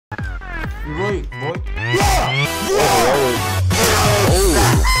Right, boy. Yeah!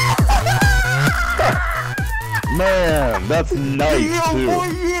 Man, that's nice Yeah, too. boy,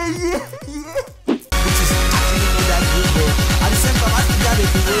 yeah. Which is actually not that good, bro. At the same time, I still got it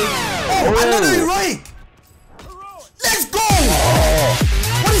heroic. Oh, another heroic! Let's go!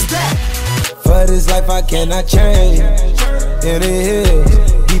 What is that? For this life I cannot change. In the hills,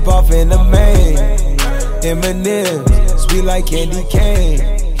 deep off in the main. M&M's, sweet like candy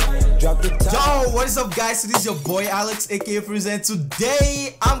cane. Drop the top. Yo, what is up, guys? So this is your boy Alex, aka Prince, and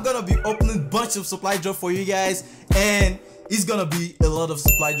today I'm gonna be opening a bunch of supply drop for you guys, and it's gonna be a lot of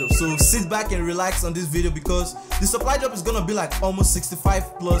supply drops. So sit back and relax on this video because the supply drop is gonna be like almost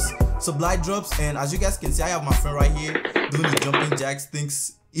 65 plus supply drops. And as you guys can see, I have my friend right here doing the jumping jacks.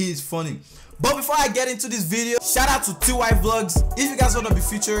 Thinks he is funny. But before I get into this video, shout out to TY Vlogs. If you guys want to be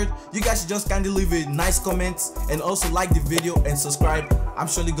featured, you guys should just kindly leave a nice comment and also like the video and subscribe. I'm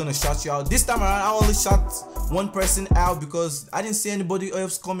surely gonna shout you out. This time around, I only shout one person out because I didn't see anybody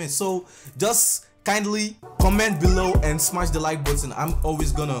else comment. So just kindly comment below and smash the like button. I'm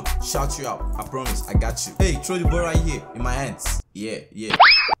always gonna shout you out. I promise. I got you. Hey, throw the ball right here in my hands. Yeah.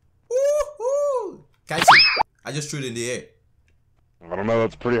 Woohoo! Catch it. I just threw it in the air. I don't know,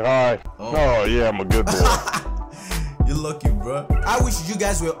 that's pretty high. Oh yeah, I'm a good boy. You're lucky, bro. I wish you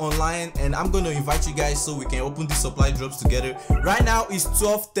guys were online, and I'm gonna invite you guys so we can open the supply drops together. Right now it's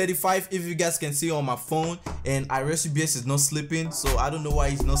 12:35 if you guys can see on my phone, and HICEPRINCE is not sleeping, so I don't know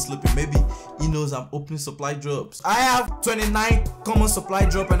why he's not sleeping. Maybe he knows I'm opening supply drops. I have 29 common supply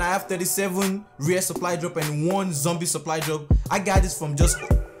drop, and I have 37 rare supply drop and 1 zombie supply drop. I got this from just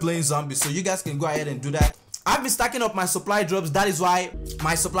playing zombies, so you guys can go ahead and do that. I've been stacking up my supply drops. That is why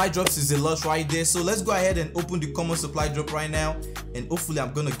my supply drops is a lot right there. So let's go ahead and open the common supply drop right now, and hopefully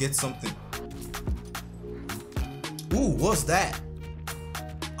I'm gonna get something. Ooh, what's that?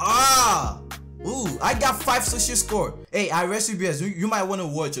 Ooh, I got 5 social score. Hey, HICEPRINCE, you might want to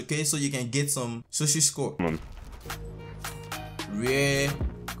watch, okay, so you can get some social score. Rare.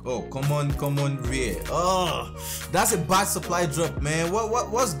 Oh, come on, rare. Oh, that's a bad supply drop, man.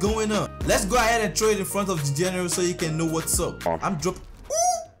 What's going on? Let's go ahead and throw it in front of the general so you can know what's up. I'm dropping.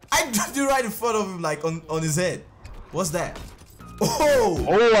 Ooh, I dropped it right in front of him, like on his head. What's that? Oh,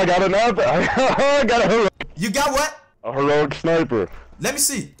 I got another. I got a heroic. You got what? A heroic sniper. Let me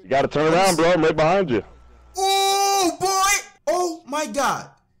see. You gotta turn around, bro. I'm right behind you. Oh boy! Oh my God!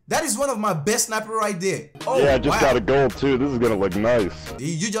 That is one of my best sniper right there. Oh, yeah, I just got a gold too. This is gonna look nice.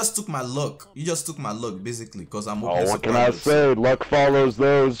 You just took my luck. You just took my luck, basically, because I'm opening. Oh, what can I say? Luck follows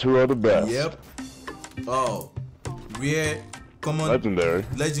those who are the best. Yep. Oh, rare, common, legendary.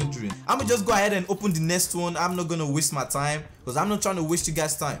 I'm gonna just go ahead and open the next one. I'm not gonna waste my time because I'm not trying to waste you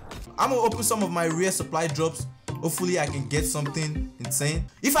guys' time. I'm gonna open some of my rare supply drops. Hopefully I can get something insane.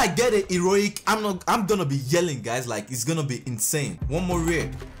 If I get a heroic, I'm gonna be yelling, guys, like it's gonna be insane. One more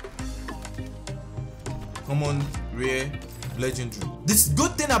rare. Come on, rare, legendary. This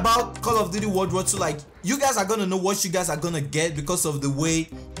good thing about Call of Duty World War II, like you guys are gonna know what you guys are gonna get because of the way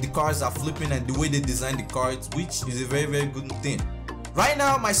the cards are flipping and the way they design the cards, which is a very good thing. Right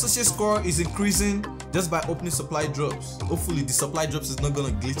now my social score is increasing just by opening supply drops. Hopefully the supply drops is not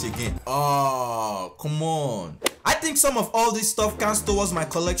gonna glitch again. Oh, come on. I think some of all this stuff counts towards my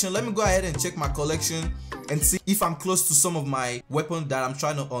collection. Let me go ahead and check my collection and see if I'm close to some of my weapons that I'm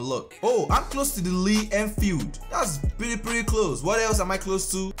trying to unlock. Oh, I'm close to the Lee Enfield. That's pretty close. What else am I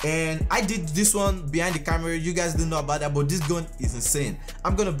close to? And I did this one behind the camera. You guys didn't know about that, but this gun is insane.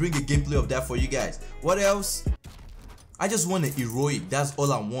 I'm gonna bring a gameplay of that for you guys. What else? I just want an heroic. That's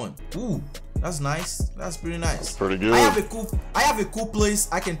all I want. Ooh, that's nice. That's pretty nice. Pretty good. I have a cool place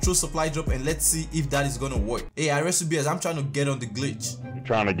I can throw supply drop, and let's see if that is gonna work. Hey, HICEPRINCE, I'm trying to get on the glitch. You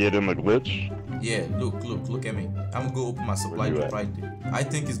trying to get in the glitch? Yeah, look at me. I'm gonna go open my supply drop right there. I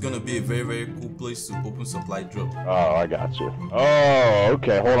think it's gonna be a very cool place to open supply drop. Oh, I got you. Oh,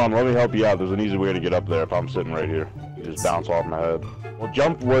 okay. Hold on. Let me help you out. There's an easy way to get up there if I'm sitting right here. You just bounce off my head. Well,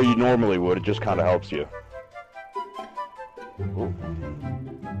 jump where you normally would. It just kind of helps you. Ooh.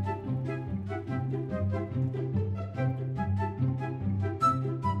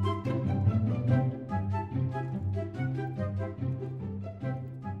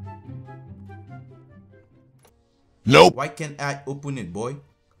 Nope. Why can't I open it, boy?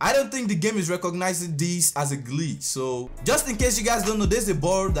 I don't think the game is recognizing this as a glitch. So just in case you guys don't know, there's a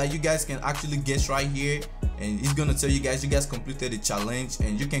board that you guys can actually guess right here, and it's gonna tell you guys completed the challenge,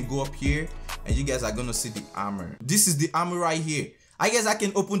 and you can go up here and you guys are gonna see the armor. This is the armor right here. I guess I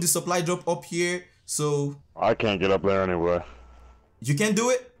can open the supply drop up here. So I can't get up there anyway. You can do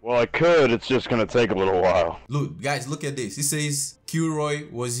it? Well, I could. It's just gonna take a little while. Look, guys, look at this. It says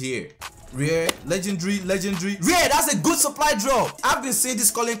Kilroy was here. Rare, legendary, rare. That's a good supply drop. I've been seeing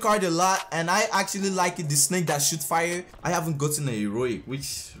this calling card a lot, and I actually like it. The snake that shoot fire. I haven't gotten a heroic,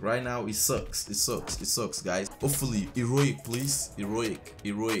 which right now it sucks. It sucks, guys. Hopefully heroic, please.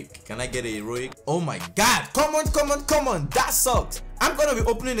 Heroic. Can I get a heroic? Oh my god, come on. That sucks. I'm gonna be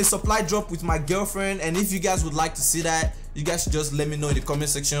opening a supply drop with my girlfriend, and if you guys would like to see that, you guys should just let me know in the comment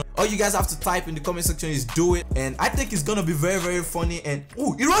section. All you guys have to type in the comment section is do it, and I think it's gonna be very funny. And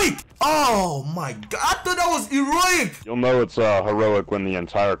oh, heroic! Oh my god, I thought that was heroic. You'll know it's heroic when the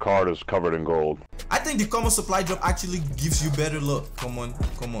entire card is covered in gold. I think the common supply drop actually gives you better luck. Come on.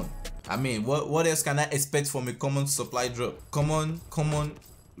 I mean, what else can I expect from a common supply drop? Come on,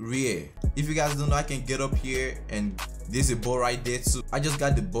 rare. If you guys don't know, I can get up here, and there's a ball right there too. I just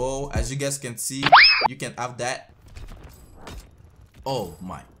got the ball. As you guys can see, you can have that. Oh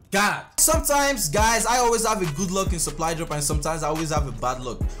my god. Sometimes, guys, I always have a good luck in supply drop, and sometimes I always have a bad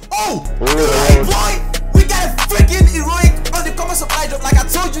luck. Oh, boy, we got a freaking heroic on the common supply drop. Like I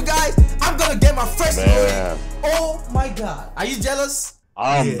told you guys, I'm gonna get my first heroic. Oh my god. Are you jealous?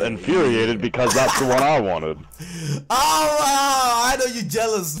 I'm infuriated because that's the one I wanted. Oh wow, I know you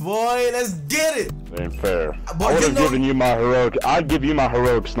jealous, boy. Let's get it. Ain't fair. I would have given you my heroic. I'd give you my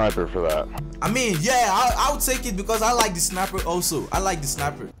heroic sniper for that. I mean, yeah, I would take it because I like the sniper also. I like the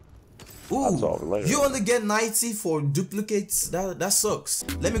sniper. Ooh, you only get 90 for duplicates. That sucks.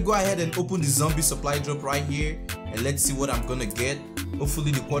 Let me go ahead and open the zombie supply drop right here, and let's see what I'm gonna get.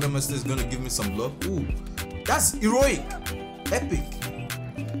 Hopefully the quartermaster is gonna give me some luck. Ooh, that's heroic, epic.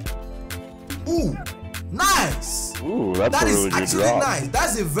 Ooh, nice. Ooh, that is really actually drop. Nice.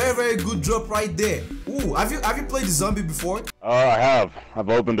 That's a very good drop right there. Ooh, have you played the zombie before? I have. I've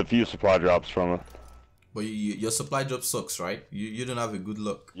opened a few supply drops from it. But your supply drop sucks, right? You don't have a good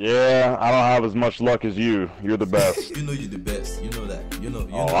luck. Yeah, I don't have as much luck as you. You're the best. You know you're the best. You know that. You know.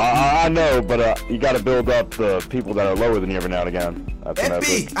 I know, but you got to build up the people that are lower than you every now and again. That's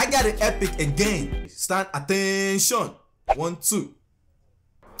epic. I got an epic again. Stand attention. 1, 2.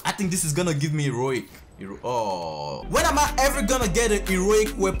 I think this is gonna give me heroic. Oh, when am I ever gonna get an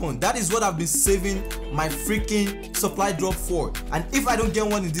heroic weapon? That is what I've been saving my freaking supply drop for. And if I don't get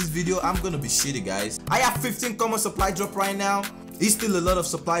one in this video, I'm gonna be shitty, guys. I have 15 common supply drop right now. It's still a lot of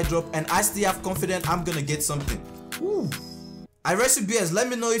supply drop, and I still have confidence I'm gonna get something. Ooh. HICEPRINCE, let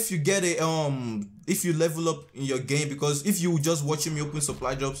me know if you get a if you level up in your game, because if you just watching me open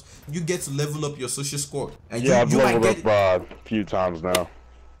supply drops, you get to level up your social score. And yeah, I've leveled up a few times now.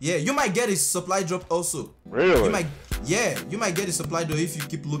 Yeah, you might get a supply drop also. Really? You might get a supply drop if you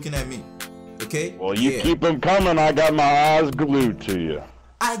keep looking at me. Okay? Well, you keep them coming. I got my eyes glued to you.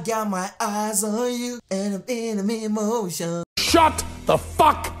 I got my eyes on you, and I'm in emotion. Shut the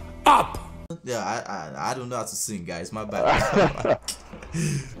fuck up! Yeah, I don't know how to sing, guys. My bad.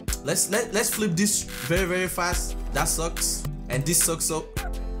 Let's flip this very fast. That sucks, and this sucks so.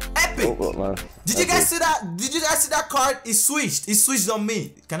 Epic! Did you guys see that? Did you guys see that card? It switched on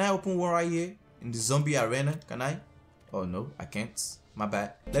me. Can I open one right here in the zombie arena? Can I? Oh no, I can't. My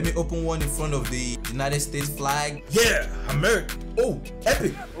bad. Let me open one in front of the United States flag. Yeah, America. Oh,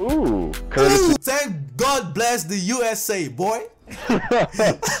 epic. Ooh, courtesy. Ooh, thank God bless the USA, boy.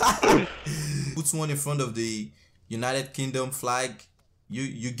 Puts one in front of the United Kingdom flag.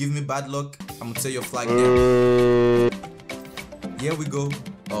 You give me bad luck, I'm gonna tell your flag down. Here we go.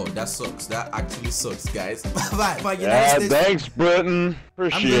 Oh, that sucks. That actually sucks, guys. Bye. Yeah, thanks, Britain.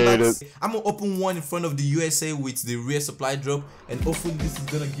 Appreciate it. I'm gonna open one in front of the USA with the rare supply drop, and hopefully this is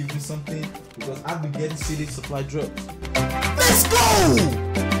gonna give me something, because I've been getting shitty supply drops. Let's go!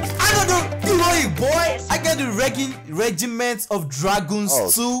 Another heroic, boy. I got the regiment of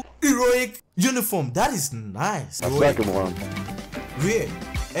dragons 2 heroic uniform. That is nice. The second one. Rare,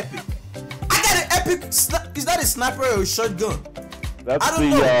 epic. I got an epic. Is that a sniper or a shotgun? That's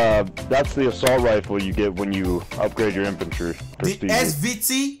the assault rifle you get when you upgrade your infantry. The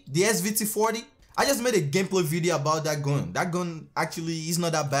SVT 40. I just made a gameplay video about that gun. That gun actually is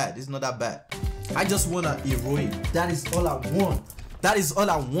not that bad. It's not that bad. I just want a heroic. That is all I want. That is all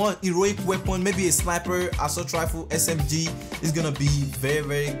I want. Heroic weapon, maybe a sniper, assault rifle, SMG is gonna be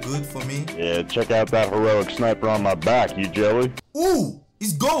very good for me. Yeah, check out that heroic sniper on my back, you jelly. Ooh,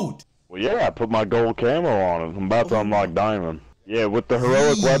 it's gold. Well, yeah, I put my gold camo on it. I'm about to unlock diamond. Yeah, with the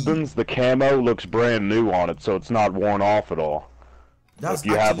heroic weapons, the camo looks brand new on it, so it's not worn off at all. If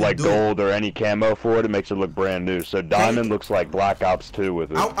you have like gold or any camo for it, it makes it look brand new. So diamond looks like Black Ops 2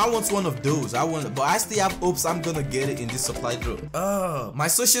 with it. I want one of those. But I still have hopes I'm gonna get it in this supply drop. My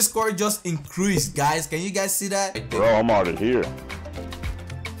social score just increased, guys. Can you guys see that? Bro, I'm already here.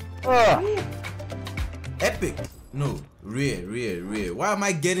 Epic. No. Real. Why am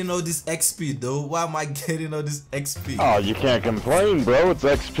I getting all this XP though? Why am I getting all this XP? Oh, you can't complain, bro. It's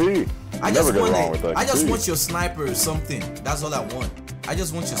XP. I just want your sniper or something. That's all I want. I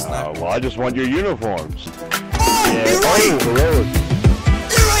just want your sniper. Well, I just want your uniforms. Oh,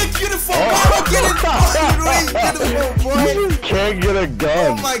 heroic uniform! Oh, heroic uniform, boy! You just can't get a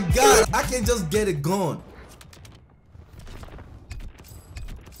gun. Oh my god, I can just get a gun.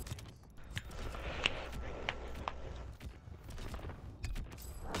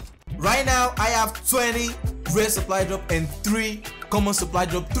 Right now, I have 20 rare supply drop and 3 common supply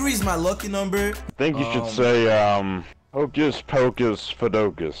drop. 3 is my lucky number. I think you should say, Hocus Pocus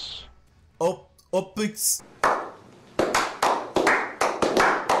Fadocus. Opix.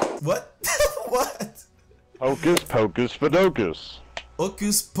 What? What? Hocus Pocus Fadocus.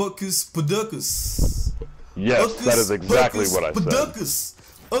 Hocus Pocus Fadocus. Yes, Hocus that is exactly what I said. Fadocus.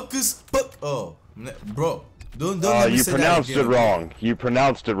 Hocus Pocus. Oh, bro. Don't you pronounced it wrong. You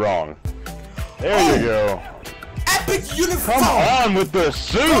pronounced it wrong. There you go. Epic uniform. Come on with the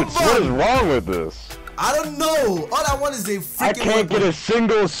suits. What is wrong with this? I don't know. All I want is a freaking I can't get a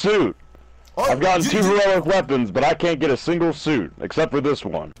single suit. I've gotten 2 heroic weapons, but I can't get a single suit except for this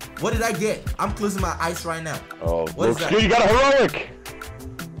one. What did I get? I'm closing my eyes right now. Oh, looks good. You got a heroic.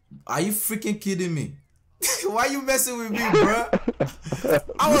 Are you freaking kidding me? Why you messing with me, bro?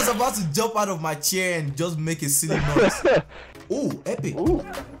 I was about to jump out of my chair and just make a silly noise. Ooh, epic. Ooh.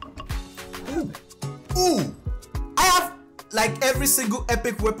 I have like every single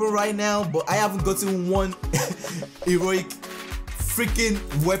epic weapon right now, but I haven't gotten one heroic freaking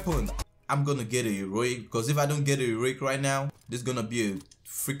weapon. I'm gonna get a heroic, because if I don't get a heroic right now, there's gonna be a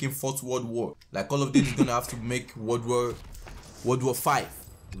freaking 4th World War. Like Call of Duty is gonna have to make World War 5.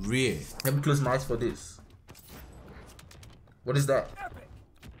 Real. Let me close my eyes for this. What is that?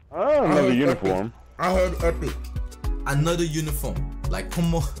 Oh, another uniform. I heard epic. Another uniform. Like,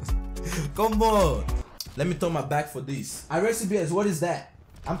 come on. Come on. Let me turn my back for this. CBS, what is that?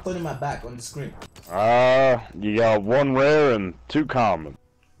 I'm turning my back on the screen. You got 1 rare and 2 common.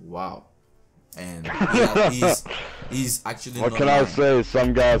 Wow. And he's actually what can I say?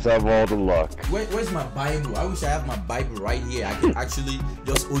 Some guys have all the luck. Where's my Bible? I wish I have my Bible right here. I can actually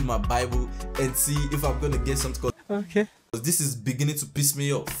just hold my Bible and see if I'm gonna get something. Okay. This is beginning to piss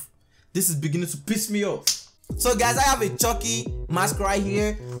me off. So guys, I have a Chucky mask right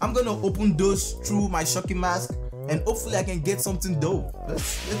here. I'm gonna open those through my Chucky mask, and hopefully I can get something dope. Let's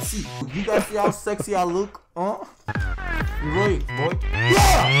see. You guys see how sexy I look? Huh? Heroic, boy.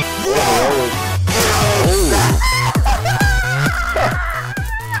 Yeah!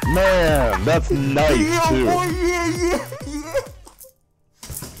 Man, that's nice too. Boy, yeah.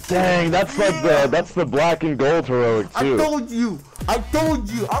 Dang, that's like that's the black and gold heroic too. I told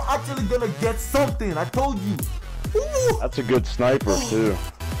you. I'm actually gonna get something. I told you. Ooh. That's a good sniper too.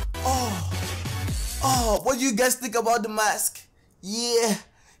 Oh, what do you guys think about the mask? Yeah,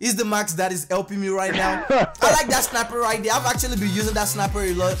 it's the mask that is helping me right now. I like that sniper right there. I've actually been using that sniper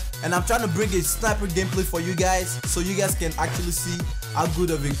a lot, and I'm trying to bring a sniper gameplay for you guys, so you guys can actually see how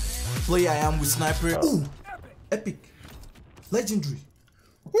good of a player I am with sniper. Ooh, epic, legendary.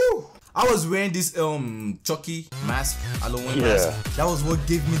 Woo! I was wearing this Chucky mask, Halloween mask. That was what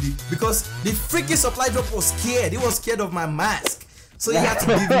gave me because the freaking supply drop was scared. He was scared of my mask, so he had to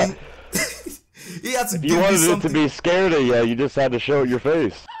give me. He had to give me something. If you wanted it to be scared of you, you just had to show it your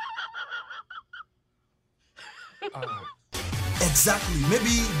face. Exactly.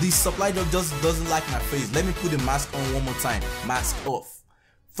 Maybe the supply drop just doesn't like my face. Let me put the mask on one more time. Mask off.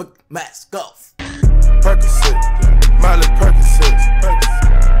 Fuck, mask off. Percocet, Miley Percocet,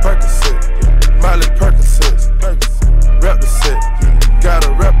 Percocet, Miley Percocet, rep the set,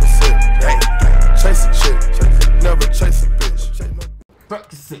 gotta represent, chase a chick, never chase a bitch.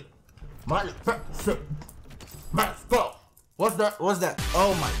 Percocet, Miley Percocet, mask off. What's that?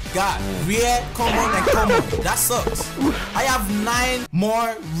 Oh my god. Rare, common, and common. That sucks. I have 9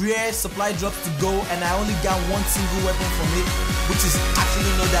 more rare supply drops to go, and I only got 1 single weapon from it, which is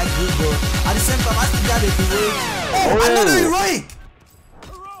actually not that good, bro. At the same time, I still got a heroic. Oh, another heroic!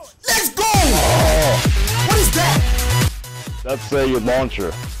 Let's go! What is that? That's your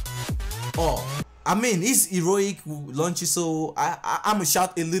launcher. Oh, I mean, it's heroic launcher, so I'ma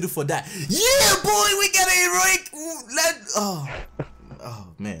shout a little for that. Yeah, boy, we got a heroic. Oh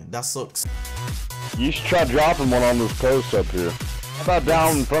man, that sucks. You should try dropping one on this post up here. How about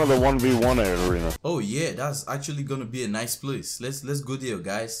down in front of the 1v1 arena? Oh yeah, that's actually gonna be a nice place. Let's go there,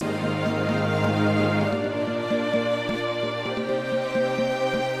 guys. Oh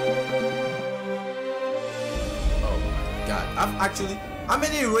my god, How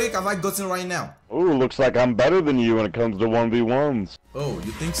many heroic have I gotten right now? Ooh, looks like I'm better than you when it comes to 1v1s. Oh,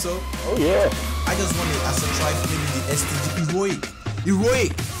 you think so? Oh yeah. I just wanted as a try for maybe the STG heroic.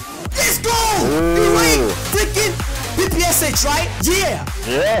 Heroic. Let's go! Ooh. Heroic freaking PPSH, right? Yeah.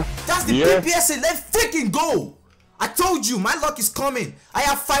 Yeah. That's the PPSH. Let's freaking go. I told you, my luck is coming. I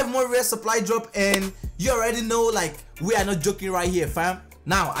have 5 more rare supply drop, and you already know, like, we are not joking right here, fam.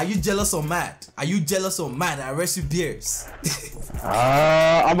 Now, are you jealous or mad? Are you jealous or mad? I rest you beers.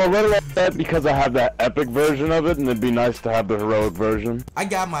 I'm a little upset because I have that epic version of it, and it'd be nice to have the heroic version. I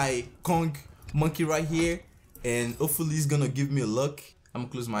got my Kong monkey right here, and hopefully he's gonna give me a luck. I'm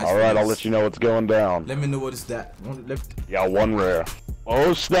gonna close my eyes. Alright, I'll let you know what's going down. Let me know what is that. Yeah, 1 rare.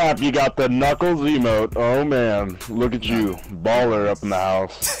 Oh snap, you got the Knuckles emote. Oh man, look at you. Baller up in the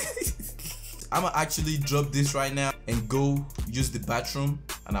house. I'm gonna actually drop this right now and go use the bathroom,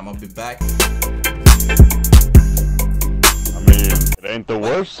 and I'm gonna be back. I mean, it ain't the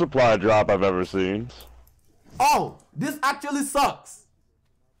worst supply drop I've ever seen. Oh, this actually sucks.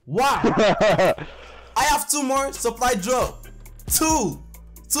 Wow. I have 2 more supply drop. 2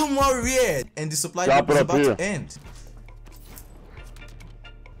 more rare, and the supply drop is about to end.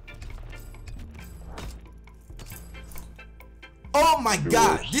 Oh my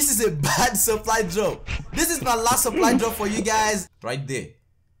god, this is a bad supply drop. This is my last supply drop for you guys. Right there.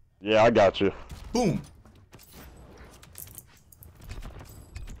 Yeah, I got you. Boom.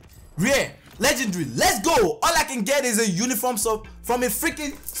 Rare. Legendary. Let's go. All I can get is a uniform from a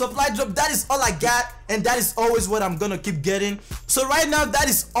freaking supply drop. That is all I got, and that is always what I'm gonna keep getting. So right now, that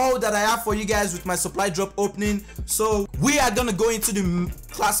is all that I have for you guys with my supply drop opening. So we are gonna go into the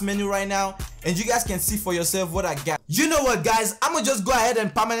class menu right now, and you guys can see for yourself what I got. You know what, guys? I'm gonna just go ahead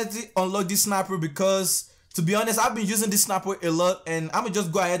and permanently unlock this sniper, because to be honest, I've been using this sniper a lot, and I'm gonna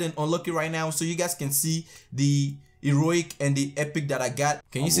just go ahead and unlock it right now so you guys can see the heroic and the epic that I got.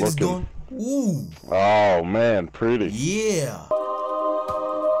 Can you see this gun? Ooh. Oh man, pretty. Yeah.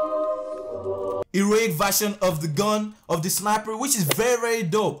 Heroic version of the gun of the sniper, which is very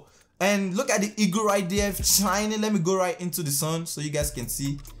dope. And look at the eagle right there shining. Let me go right into the sun so you guys can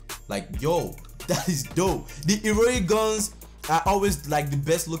see. Like, yo, that is dope. The heroic guns are always like the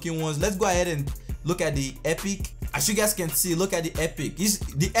best looking ones. Let's go ahead and look at the epic. As you guys can see, look at the epic.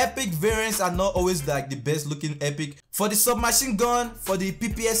 The epic variants are not always like the best looking epic. For the submachine gun, for the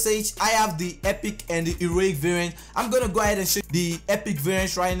PPSH, I have the epic and the heroic variant. I'm gonna go ahead and show the epic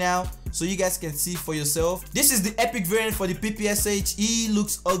variants right now so you guys can see for yourself. This is the epic variant for the PPSH. He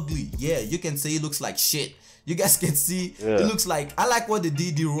looks ugly. Yeah, you can say he looks like shit. You guys can see it looks like, I like what they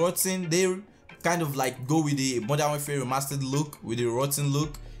did, the rotten. They kind of like go with the Modern Warfare Remastered look, with the rotten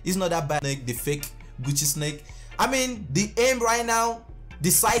look. It's not that bad. Like the fake Gucci snake. I mean, the aim right now, the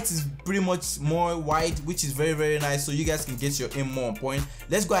sight is pretty much more wide, which is very nice, so you guys can get your aim more on point.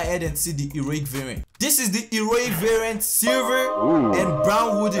 Let's go ahead and see the heroic variant. This is the heroic variant, silver and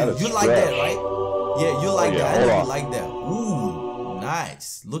brown wooden. You like that, right? Yeah, you like that. I know you like that. Ooh,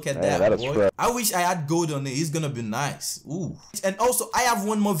 nice. Look at that, boy. I wish I had gold on it. It's gonna be nice. Ooh. And also, I have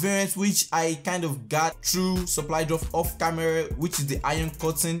one more variant which I kind of got through supply drop off camera, which is the iron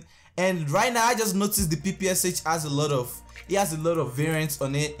cotton. And right now, I just noticed the PPSH has a lot of variants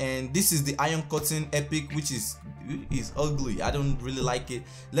on it, and this is the iron cotton epic, which is ugly. I don't really like it.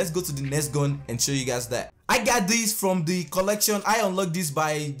 Let's go to the next gun and show you guys that. I got these from the collection. I unlocked this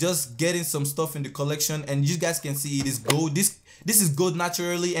by just getting some stuff in the collection, and you guys can see it is gold. This is gold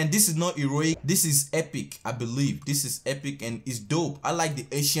naturally, and this is not heroic. This is epic, I believe. This is epic and it's dope. I like the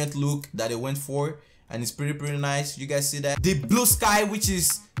ancient look that they went for, and it's pretty nice. You guys see that? The blue sky, which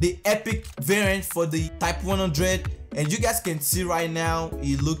is the epic variant for the Type 100, and you guys can see right now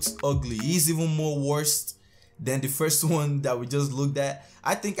it looks ugly. It's even more worse than the first one that we just looked at.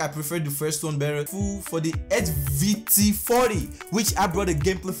 I think I prefer the first one better. For the HVT40, which I brought a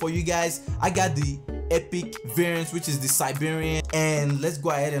gameplay for you guys, I got the epic variant, which is the Siberian, and let's go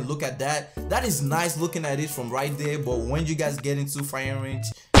ahead and look at that. That is nice looking at it from right there, but when you guys get into firing range,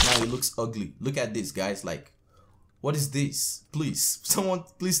 now it looks ugly. Look at this, guys. Like, what is this? Please, someone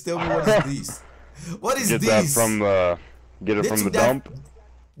please tell me what is this. What is this? Get it from the dump.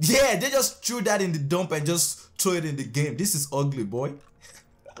 Yeah, they just threw that in the dump and just threw it in the game. This is ugly, boy.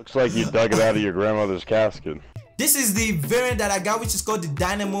 Looks like you dug it out of your grandmother's casket. This is the variant that I got, which is called the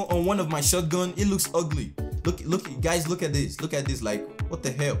Dynamo on one of my shotgun. It looks ugly. Look, guys, look at this. Look at this. Like, what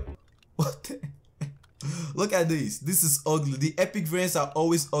the hell? What the Look at this. This is ugly. The epic variants are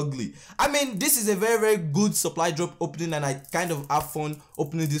always ugly. I mean, this is a very good supply drop opening, and I kind of have fun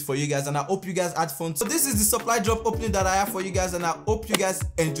opening this for you guys, and I hope you guys had fun. So this is the supply drop opening that I have for you guys, and I hope you guys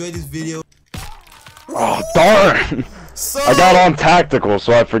enjoyed this video. Oh, darn! So, I got on tactical,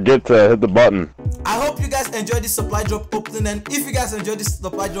 so I forget to hit the button. I hope you guys enjoyed this supply drop opening, and if you guys enjoyed this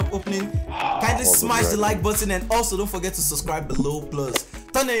supply drop opening, kindly smash the like button, and also don't forget to subscribe below, plus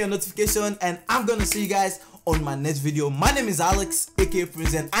turn on your notification, and I'm gonna see you guys on my next video. My name is Alex, aka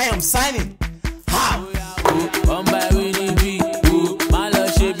Prince, and I am signing.